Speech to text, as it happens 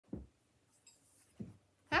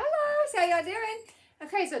how y'all doing?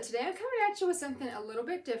 Okay, so today I'm coming at you with something a little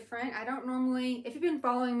bit different. I don't normally, if you've been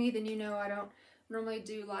following me, then you know I don't normally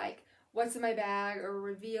do like what's in my bag or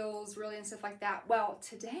reveals really and stuff like that. Well,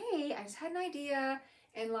 today I just had an idea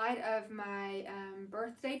in light of my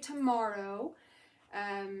birthday tomorrow.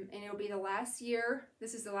 And it'll be the last year.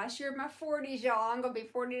 This is the last year of my 40s, y'all. I'm gonna be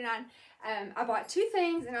 49. I bought two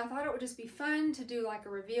things and I thought it would just be fun to do like a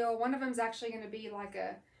reveal. One of them is actually gonna be like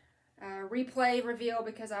a replay reveal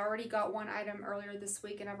because I already got one item earlier this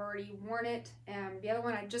week and I've already worn it. The other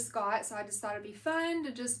one I just got, so I just thought it'd be fun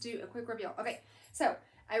to just do a quick reveal. Okay, so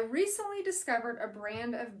I recently discovered a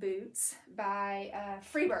brand of boots by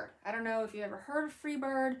Freebird. I don't know if you ever heard of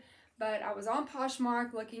Freebird, but I was on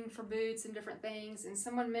Poshmark looking for boots and different things, and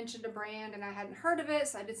someone mentioned a brand and I hadn't heard of it,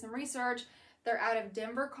 so I did some research. They're out of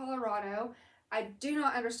Denver, Colorado. I do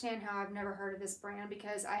not understand how I've never heard of this brand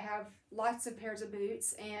because I have lots of pairs of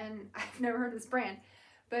boots and I've never heard of this brand.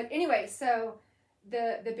 But anyway, so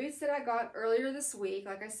the boots that I got earlier this week,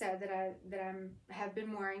 like I said, that I have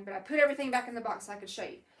been wearing, but I put everything back in the box so I could show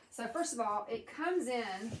you. So first of all, it comes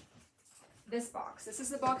in this box. This is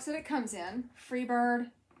the box that it comes in. Freebird.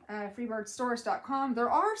 freebirdstores.com. There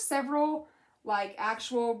are several like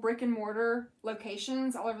actual brick and mortar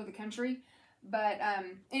locations all over the country, but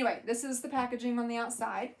anyway, this is the packaging on the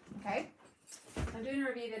outside. Okay, I'm doing a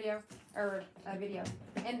review video or a video,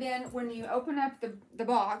 and then when you open up the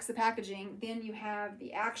box, the packaging, then you have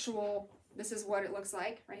the actual, this is what it looks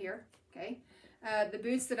like right here. Okay, the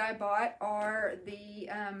boots that I bought are the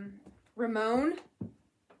Ramon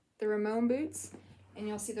boots, and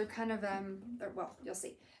you'll see they're kind of well, you'll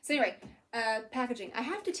see. So anyway, packaging. I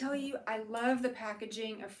have to tell you, I love the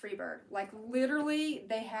packaging of Freebird. Like literally,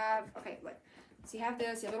 they have, okay, look. So you have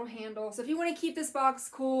this, you have a little handle. So if you want to keep this box,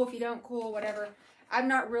 cool. If you don't, cool, whatever. I'm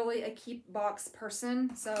not really a keep box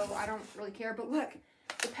person, so I don't really care. But look,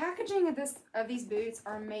 the packaging of these boots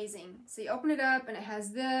are amazing. So you open it up and it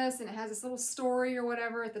has this, and it has this little story or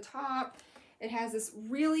whatever at the top. It has this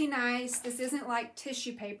really nice, this isn't like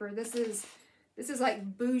tissue paper. This is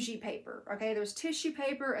like bougie paper, okay? There's tissue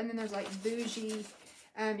paper and then there's like bougie.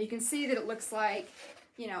 You can see that it looks like,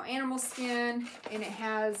 you know, animal skin, and it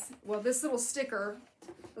has, well, this little sticker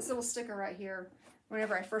right here,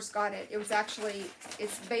 whenever I first got it, it was actually,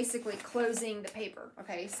 it's basically closing the paper,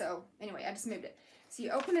 okay? So anyway, I just moved it. So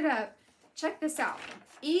you open it up, check this out.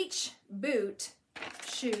 Each boot,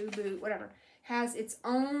 shoe, boot, whatever, has its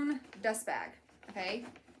own dust bag, okay?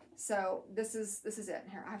 So this is it.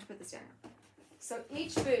 Here, I have to put this down here. So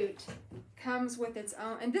each boot comes with its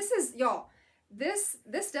own, and this is, y'all, this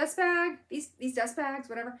dust bag, these dust bags,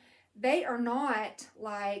 whatever, they are not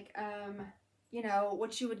like, you know,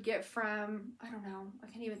 what you would get from, I don't know, I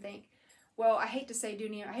can't even think. Well, I hate to say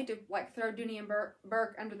Dooney, I hate to like throw Dooney and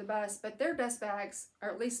Burke under the bus, but their dust bags, or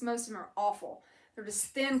at least most of them, are awful. They're just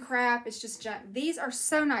thin crap. It's just junk. These are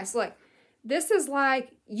so nice. Look, this is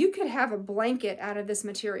like, you could have a blanket out of this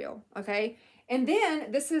material, okay? And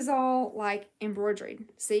then this is all like embroidered,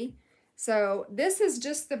 see? So this is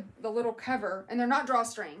just the little cover, and they're not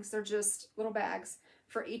drawstrings. They're just little bags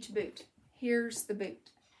for each boot. Here's the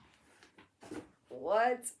boot.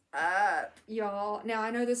 What's up, y'all? Now,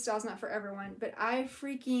 I know this style's not for everyone, but I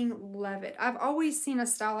freaking love it. I've always seen a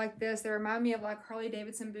style like this. They remind me of like Harley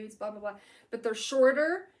Davidson boots, blah, blah, blah. But they're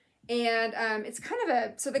shorter, and it's kind of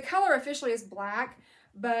a, so the color officially is black,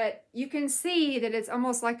 but you can see that it's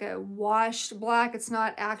almost like a washed black. It's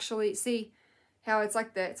not actually, see how it's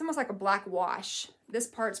like it's almost like a black wash. This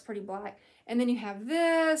part's pretty black. And then you have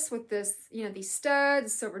this with this, you know, these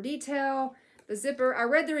studs, silver detail, the zipper. I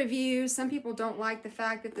read the reviews. Some people don't like the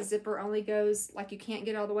fact that the zipper only goes, like you can't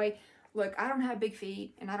get all the way. Look, I don't have big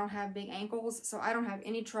feet and I don't have big ankles, so I don't have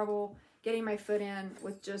any trouble getting my foot in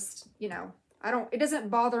with just, you know, it doesn't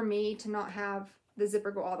bother me to not have the zipper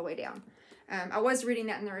go all the way down. I was reading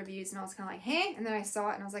that in the reviews and I was kind of like, hey, and then I saw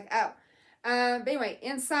it and I was like, oh. But anyway,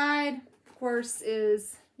 inside, of course,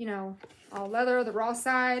 is, you know, all leather, the raw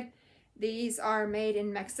side. These are made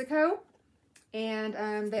in Mexico,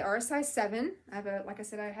 and they are a size 7. I have a, like I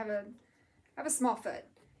said, I have a small foot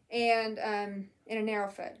and a narrow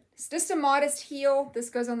foot. It's just a modest heel. This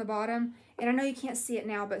goes on the bottom, and I know you can't see it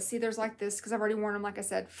now, but see, there's like this, because I've already worn them, like I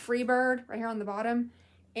said, Freebird right here on the bottom.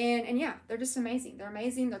 And yeah, they're just amazing. They're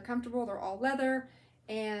amazing. They're comfortable. They're all leather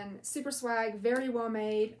and super swag, very well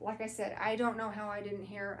made. Like I said, I don't know how I didn't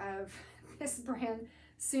hear of this brand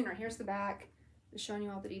sooner. Here's the back, just showing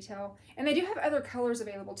you all the detail. And they do have other colors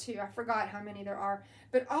available too. I forgot how many there are,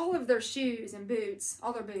 but all of their shoes and boots,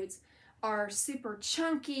 all their boots are super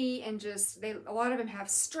chunky, and just, a lot of them have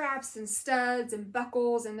straps and studs and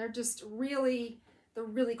buckles, and they're just really, they're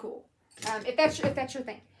really cool. If that's your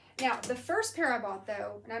thing. Now, the first pair I bought,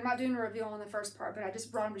 though, and I'm not doing a review on the first part, but I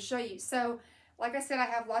just brought them to show you. So, like I said, I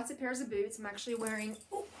have lots of pairs of boots. I'm actually wearing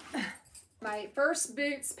my first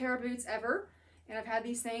pair of boots ever, and I've had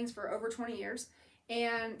these things for over 20 years.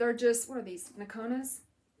 And they're just, what are these, Nakonas?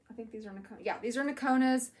 I think these are Nakonas. Yeah, these are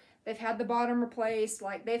Nakonas. They've had the bottom replaced.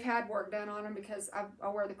 Like, they've had work done on them because I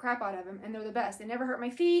wear the crap out of them, and they're the best. They never hurt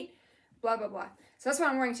my feet, blah, blah, blah. So that's what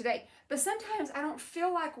I'm wearing today. But sometimes I don't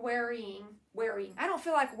feel like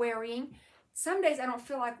some days I don't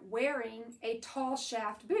feel like wearing a tall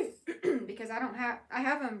shaft boot because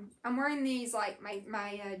I'm wearing these, like,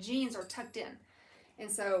 my jeans are tucked in.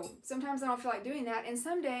 And so sometimes I don't feel like doing that. And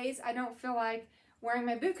some days I don't feel like wearing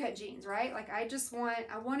my bootcut jeans, right? Like, I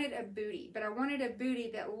wanted a bootie, but I wanted a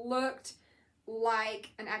bootie that looked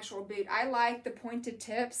like an actual boot. I like the pointed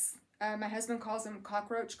tips. My husband calls them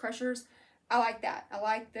cockroach crushers. I like that. I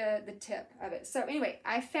like the tip of it. So anyway,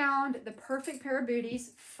 I found the perfect pair of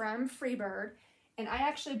booties from Freebird, and I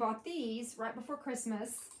actually bought these right before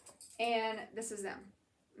Christmas, and this is them,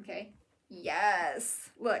 okay? Yes,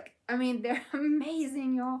 look, I mean, they're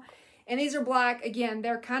amazing, y'all. And these are black. Again,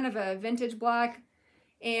 they're kind of a vintage black.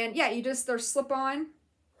 And yeah, they're slip-on.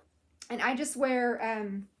 And I just wear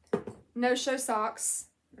no-show socks.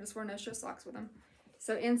 I just wear no-show socks with them.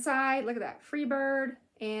 So inside, look at that, Freebird.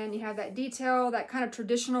 And you have that detail, that kind of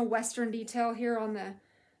traditional Western detail here on the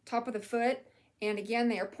top of the foot. And again,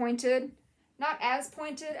 they are pointed. Not as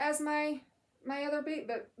pointed as my other boot,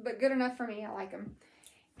 but good enough for me. I like them.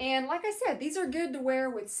 And like I said, these are good to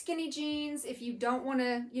wear with skinny jeans if you don't want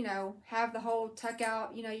to, you know, have the whole tuck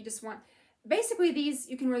out. You know, you just want... Basically,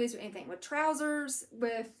 you can wear these with anything. With trousers,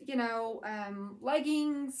 with, you know,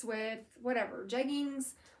 leggings, with whatever,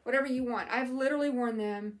 jeggings, whatever you want. I've literally worn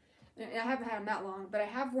them, and I haven't had them that long, but I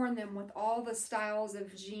have worn them with all the styles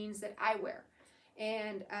of jeans that I wear.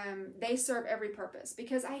 And they serve every purpose.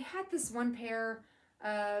 Because I had this one pair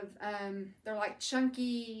of, they're like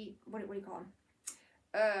chunky, what do you call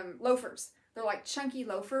them? Loafers. They're like chunky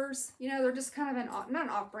loafers. You know, they're just kind of not an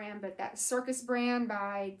off-brand, but that Circus brand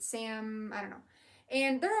by Sam, I don't know.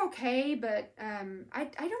 And they're okay, but I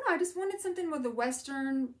don't know. I just wanted something with a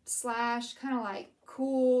Western / kind of like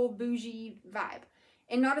cool, bougie vibe.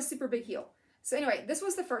 And not a super big heel. So anyway, this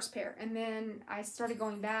was the first pair. And then I started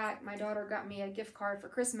going back. My daughter got me a gift card for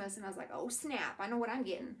Christmas. And I was like, oh snap, I know what I'm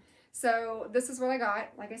getting. So this is what I got,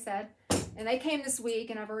 like I said. And they came this week,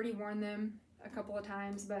 and I've already worn them a couple of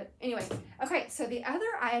times, but anyway. Okay, so the other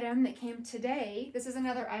item that came today, this is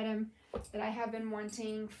another item that I have been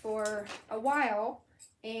wanting for a while,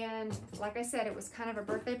 and like I said, it was kind of a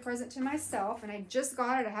birthday present to myself, and I just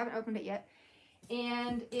got it. I haven't opened it yet,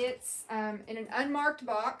 and it's in an unmarked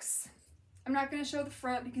box. I'm not going to show the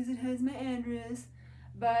front because it has my address,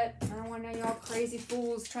 but I don't want to know y'all crazy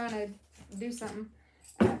fools trying to do something.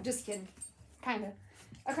 Just kidding, kind of.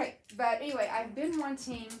 Okay, but anyway, I've been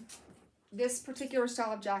wanting this particular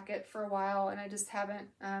style of jacket for a while, and I just haven't,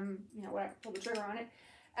 you know, pulled the trigger on it.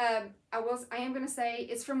 I am going to say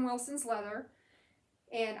it's from Wilson's Leather,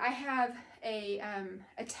 and I have a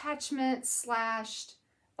attachment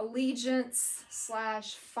 / allegiance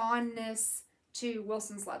 / fondness to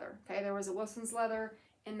Wilson's Leather. Okay, there was a Wilson's Leather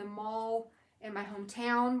in the mall in my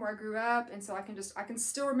hometown where I grew up, and so I can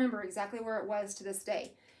still remember exactly where it was to this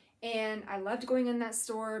day. And I loved going in that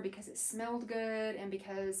store because it smelled good, and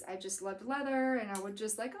because I just loved leather, and I would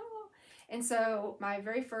just like, oh. And so my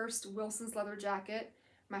very first Wilson's Leather jacket,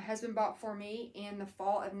 my husband bought for me in the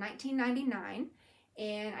fall of 1999,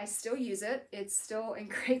 and I still use it. It's still in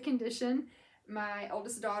great condition. My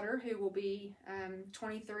oldest daughter, who will be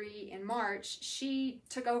 23 in March, she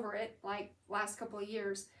took over it like last couple of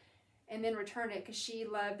years and then returned it because she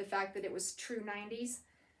loved the fact that it was true 90s.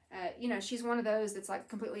 You know, she's one of those that's like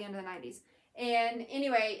completely into the 90s. And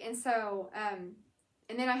anyway, and so,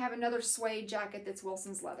 and then I have another suede jacket that's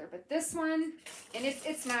Wilson's Leather. But this one, and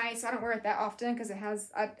it's nice. I don't wear it that often because it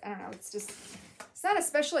has, I don't know, it's not a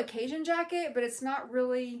special occasion jacket, but it's not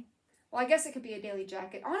really, well, I guess it could be a daily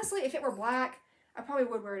jacket. Honestly, if it were black, I probably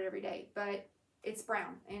would wear it every day. But it's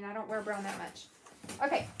brown, and I don't wear brown that much.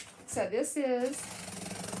 Okay, so this is...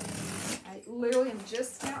 I literally am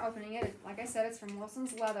just now opening it. Like I said, it's from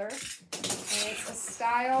Wilson's Leather. And it's a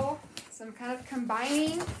style, so I'm kind of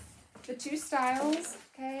combining the two styles.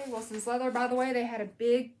 Okay, Wilson's Leather, by the way, they had a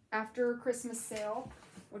big after Christmas sale,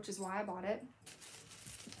 which is why I bought it.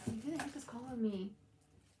 Who the heck is calling me?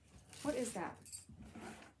 What is that?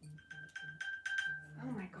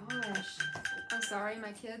 Oh my gosh. I'm sorry,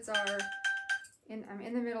 my kids are I'm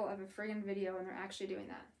in the middle of a friggin' video and they're actually doing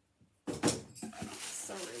that.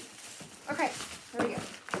 So rude. Okay, here we go.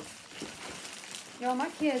 Y'all, my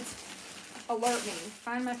kids alert me.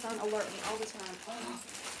 Find My Phone alert me all the time. Oh.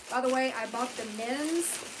 By the way, I bought the men's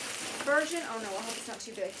version. Oh no, I hope it's not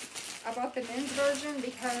too big. I bought the men's version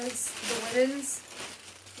because the women's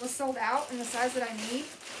was sold out in the size that I need.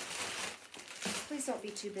 Please don't be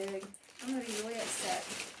too big. I'm going to be really upset.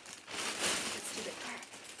 It's too big.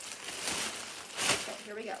 Okay,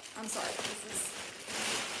 here we go. I'm sorry.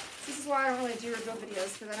 This is why I don't really do reveal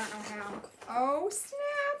videos, because I don't know how. Oh,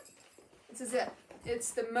 snap. This is it.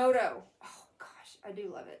 It's the Moto. Oh, gosh. I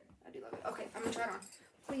do love it. I do love it. Okay, I'm going to try it on.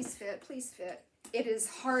 Please fit. Please fit. It is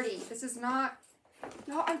hardy. This is not...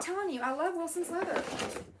 Y'all, I'm telling you, I love Wilson's leather.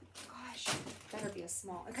 Gosh. Better be a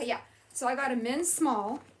small. Okay, yeah. So I got a men's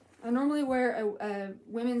small. I normally wear a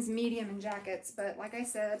women's medium in jackets, but like I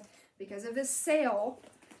said, because of this sale,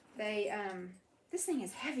 they, this thing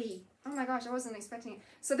is heavy. Oh my gosh, I wasn't expecting it.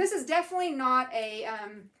 So this is definitely not a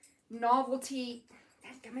novelty,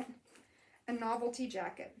 a novelty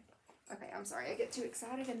jacket. Okay, I'm sorry, I get too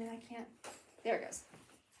excited and then I can't. There it goes.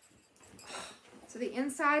 So the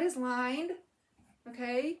inside is lined,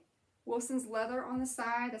 okay? Wilson's leather on the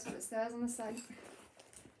side, that's what it says on the side.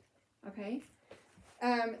 Okay.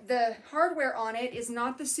 The hardware on it is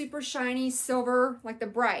not the super shiny silver, like the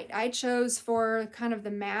bright. I chose for kind of the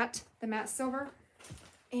matte silver.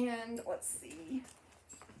 And let's see.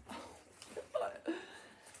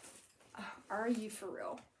 Oh, are you for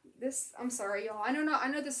real? This, I'm sorry, y'all. I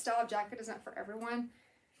know this style of jacket isn't for everyone,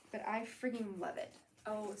 but I freaking love it.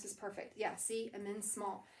 Oh, this is perfect. Yeah, see, a men's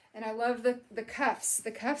small. And I love the cuffs.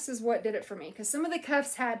 The cuffs is what did it for me, because some of the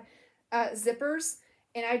cuffs had zippers.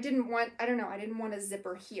 And I didn't want a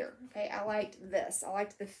zipper here, okay? I liked this. I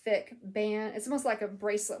liked the thick band. It's almost like a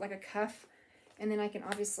bracelet, like a cuff. And then I can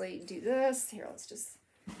obviously do this. Here, let's just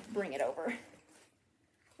bring it over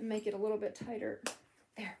and make it a little bit tighter.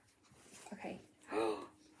 There. Okay. Yes,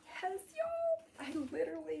 y'all. I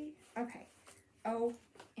literally, okay.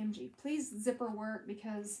 OMG. Please zipper work,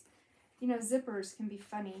 because, you know, zippers can be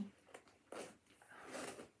funny.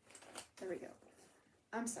 There we go.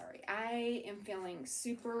 I'm sorry. I am feeling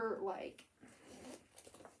super, like,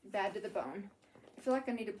 bad to the bone. I feel like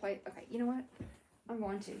I need to play. Okay, you know what? I'm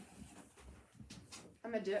going to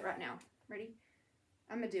do it right now. Ready?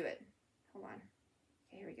 I'm going to do it. Hold on.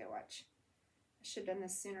 Okay, here we go. Watch. I should have done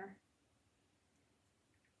this sooner.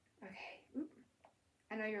 Okay. Oop.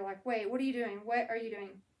 I know you're like, wait, what are you doing? What are you doing?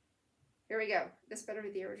 Here we go. This better be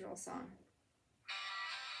the original song.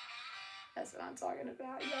 That's what I'm talking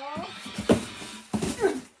about, y'all.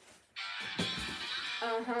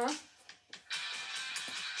 Uh-huh.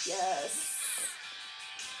 Yes.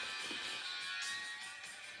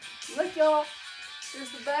 Look, y'all. Here's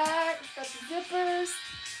the back. It's got the zippers.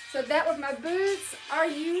 So that with my boots. Are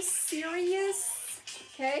you serious?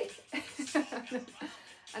 Okay.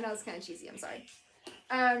 I know it's kind of cheesy. I'm sorry.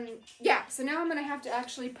 Yeah. So now I'm going to have to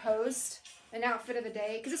actually post an outfit of the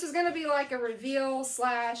day, because this was going to be like a reveal /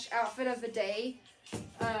 outfit of the day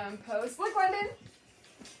post. Look, London.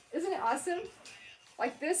 Isn't it awesome?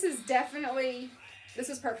 Like, this is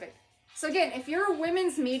perfect. So again, if you're a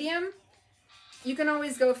women's medium, you can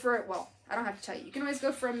always go for it. Well, I don't have to tell you. You can always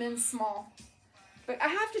go for a men's small. But I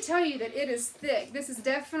have to tell you that it is thick. This is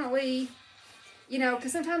definitely, you know,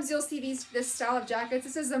 because sometimes you'll see this style of jackets.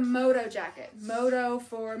 This is a Moto jacket. Moto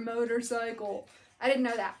for motorcycle. I didn't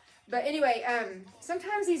know that. But anyway,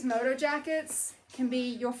 sometimes these Moto jackets can be,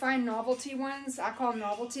 you'll find novelty ones. I call them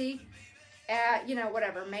novelty at, you know,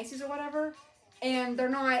 whatever, Macy's or whatever. And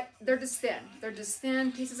they're just thin. They're just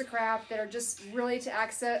thin pieces of crap that are just really to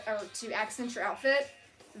accent your outfit.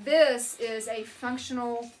 This is a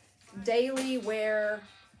functional daily wear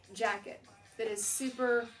jacket that is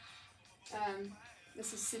super,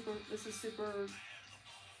 this is super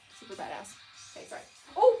badass. Okay, sorry.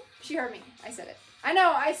 Oh, she heard me. I said it. I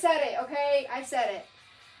know, I said it, okay? I said it.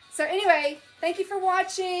 So anyway, thank you for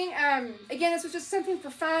watching. Again, this was just something for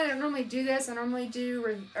fun. I don't normally do this. I normally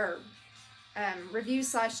do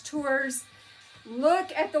reviews / tours.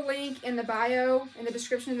 Look at the link in the bio, in the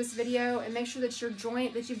description of this video, and make sure that you've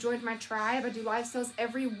joined my tribe. I do live sales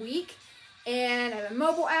every week, and I have a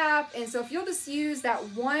mobile app. And so if you'll just use that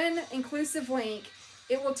one inclusive link,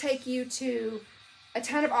 it will take you to a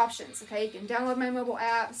ton of options. Okay, you can download my mobile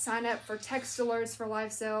app, sign up for text alerts for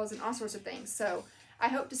live sales, and all sorts of things. So I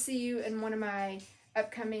hope to see you in one of my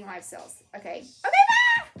upcoming live sales. Okay.